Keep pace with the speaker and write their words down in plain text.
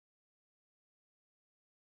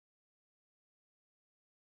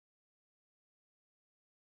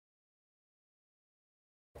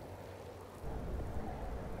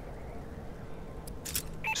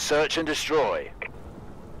Search and destroy.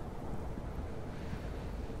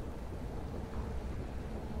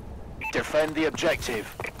 Defend the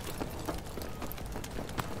objective.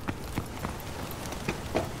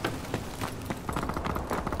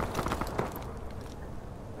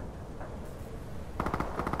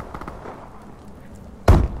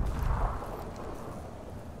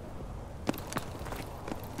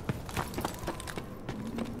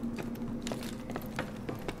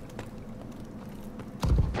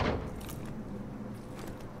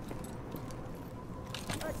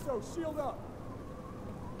 Exo, shield up!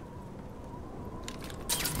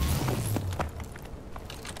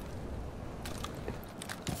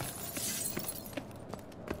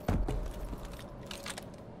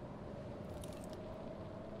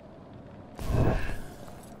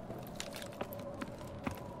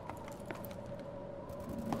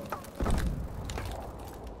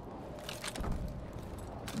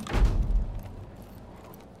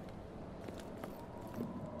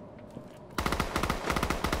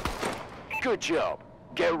 Good job.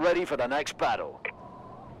 Get ready for the next battle.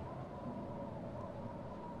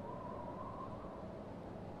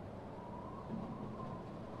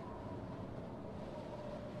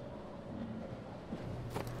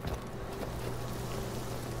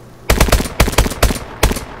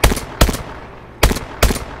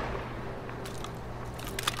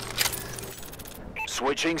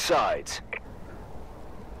 Switching sides.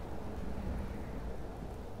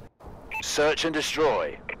 Search and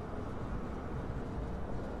destroy.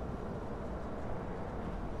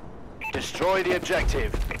 Destroy the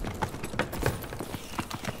objective.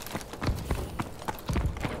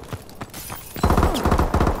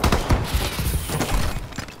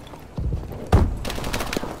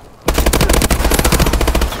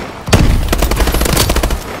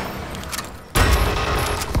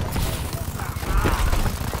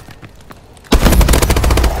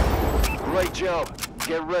 Great job.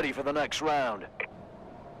 Get ready for the next round.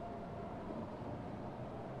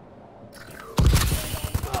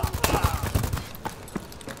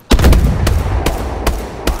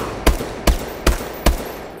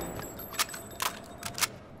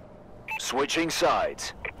 Switching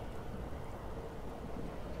sides.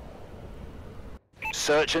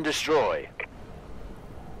 Search and destroy.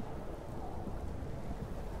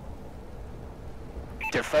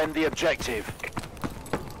 Defend the objective.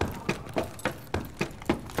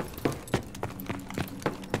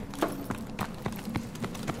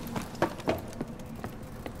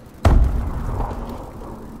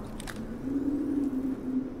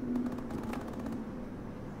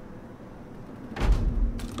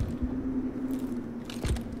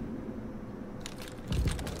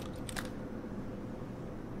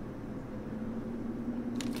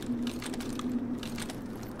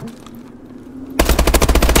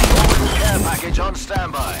 Package on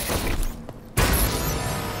standby.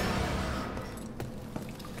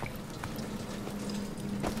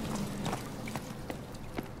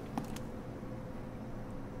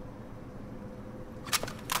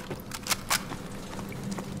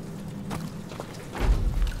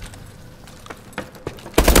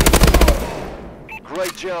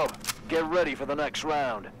 Great job. Get ready for the next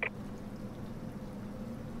round.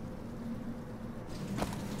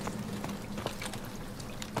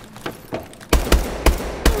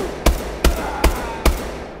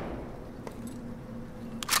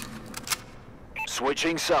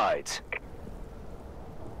 Switching sides.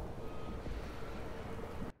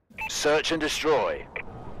 Search and destroy.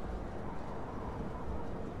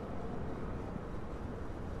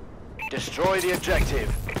 Destroy the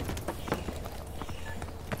objective.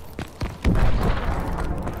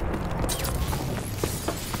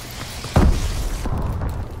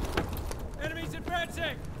 Enemies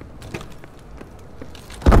advancing!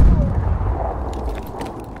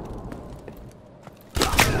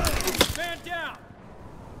 Man down!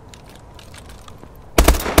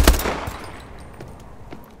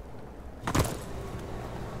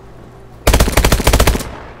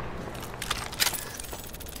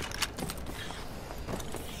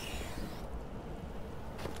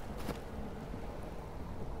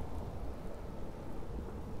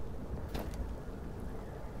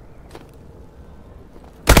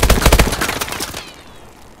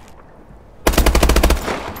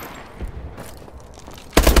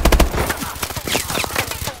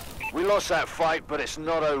 We lost that fight, but it's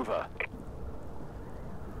not over.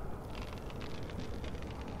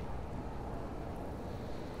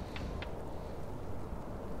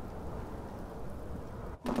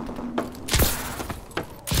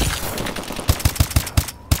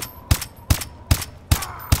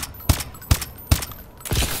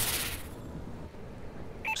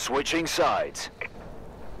 Switching sides.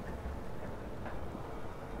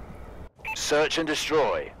 Search and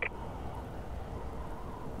destroy.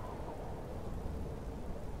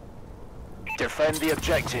 Defend the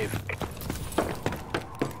objective.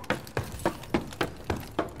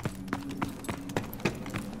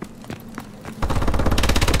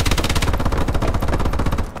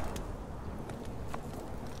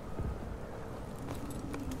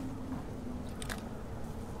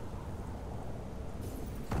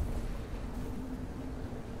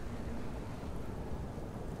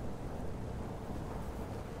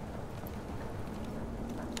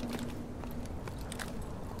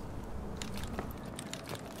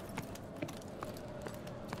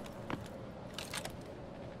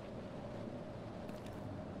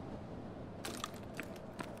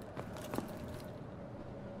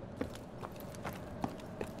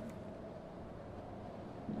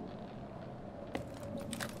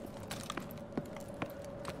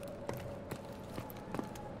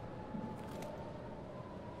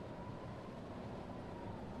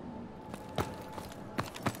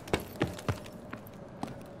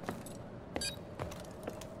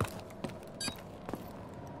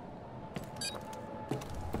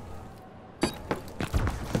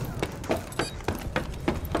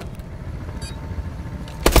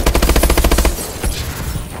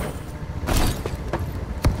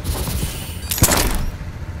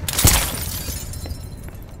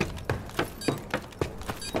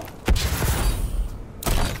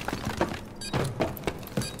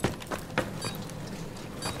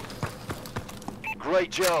 Great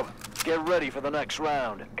job. Get ready for the next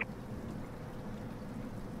round.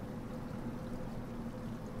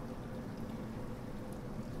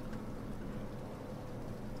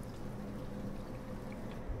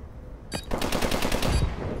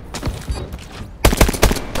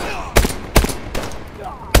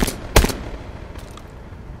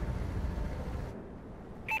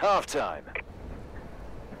 Halftime.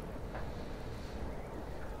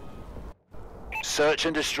 Search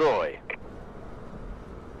and destroy.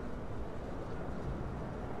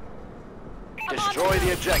 Destroy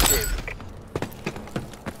the objective.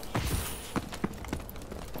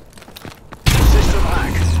 System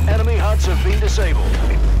hack. Enemy HUDs have been disabled.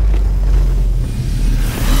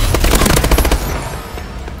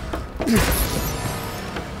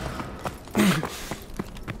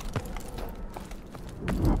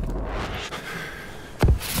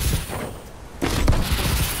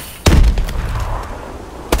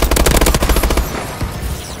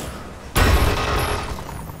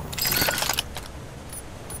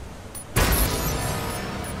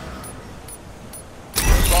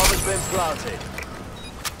 Been planted.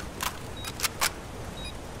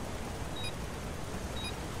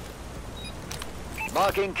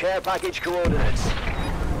 Marking care package coordinates.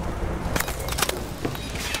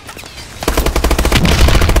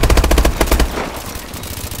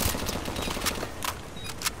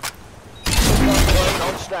 Drone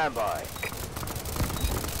on standby.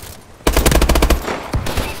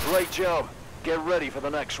 Great job. Get ready for the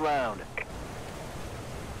next round.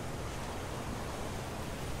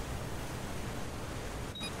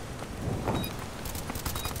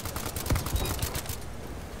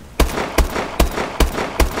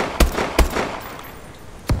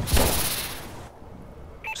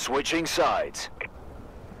 Switching sides.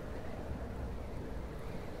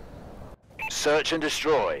 Search and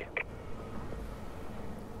destroy.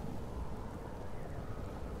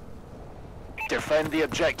 Defend the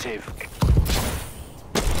objective.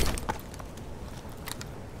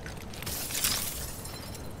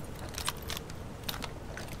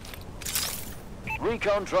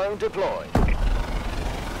 Recon drone deployed.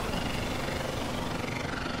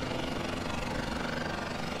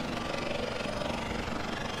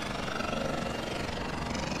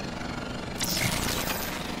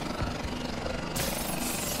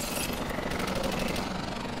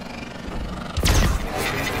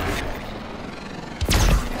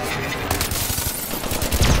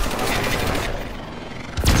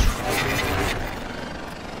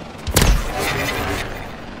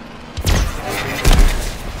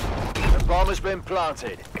 Bomb has been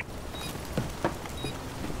planted.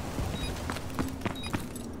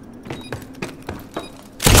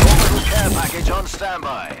 Orbital care package on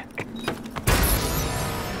standby.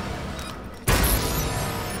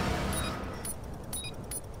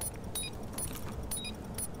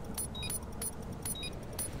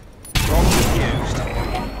 Bomb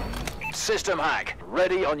defused. System hack,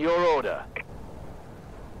 ready on your order.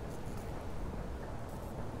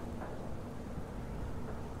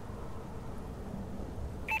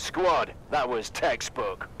 Squad, that was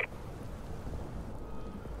textbook.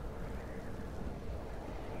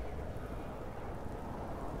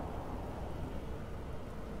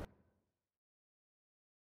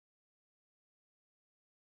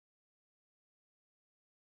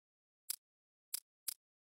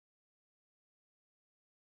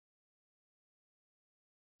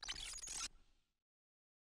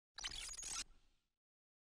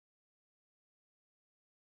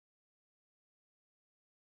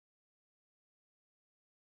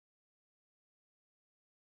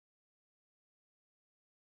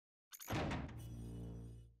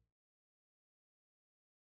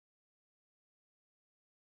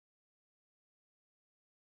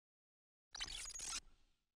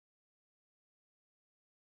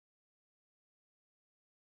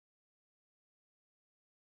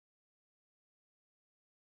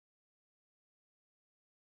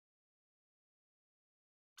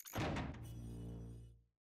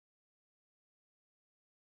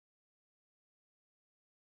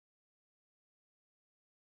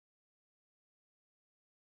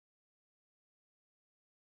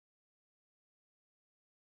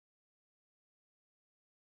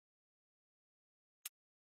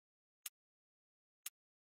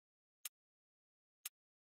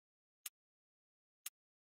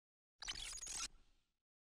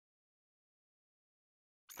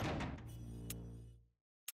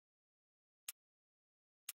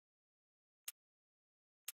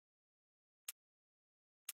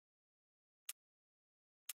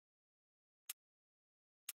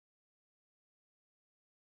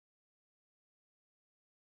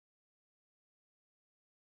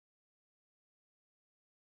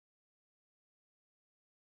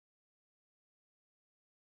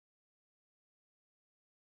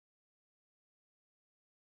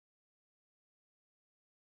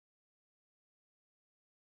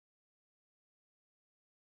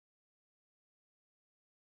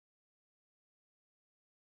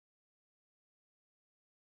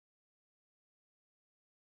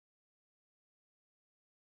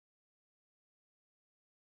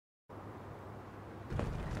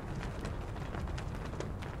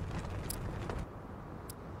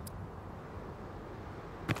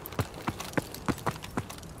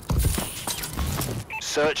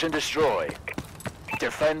 Search and destroy.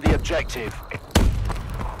 Defend the objective.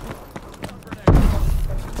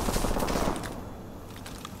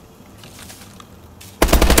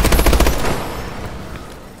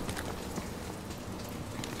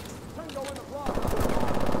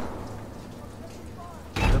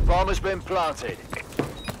 The bomb has been planted.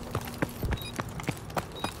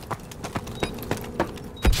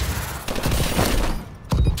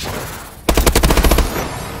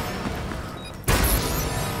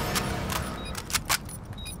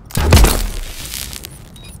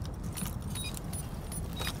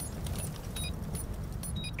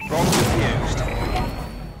 Bomb defused.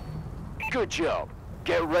 Good job.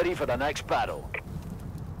 Get ready for the next battle.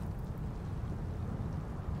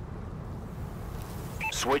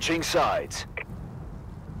 Switching sides.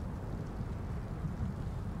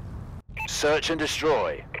 Search and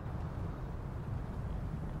destroy.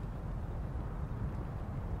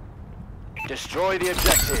 Destroy the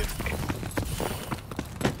objective.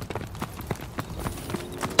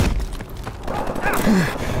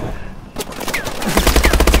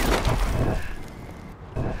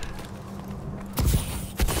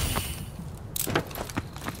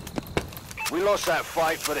 We lost that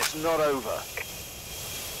fight, but it's not over.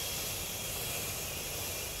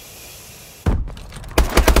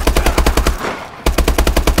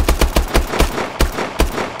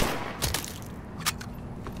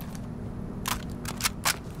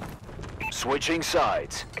 Switching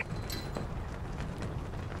sides.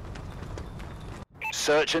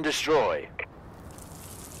 Search and destroy.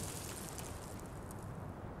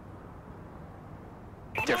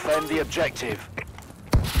 Defend the objective.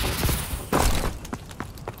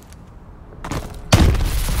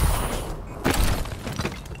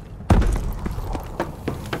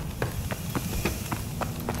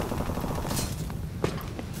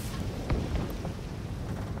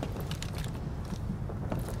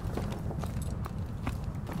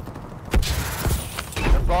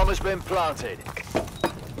 Bomb has been planted.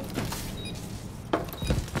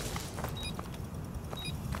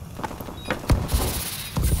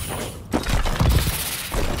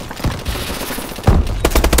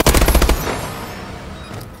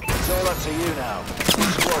 It's all up to you now. The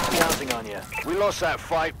squad's counting on you. We lost that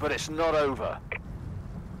fight, but it's not over.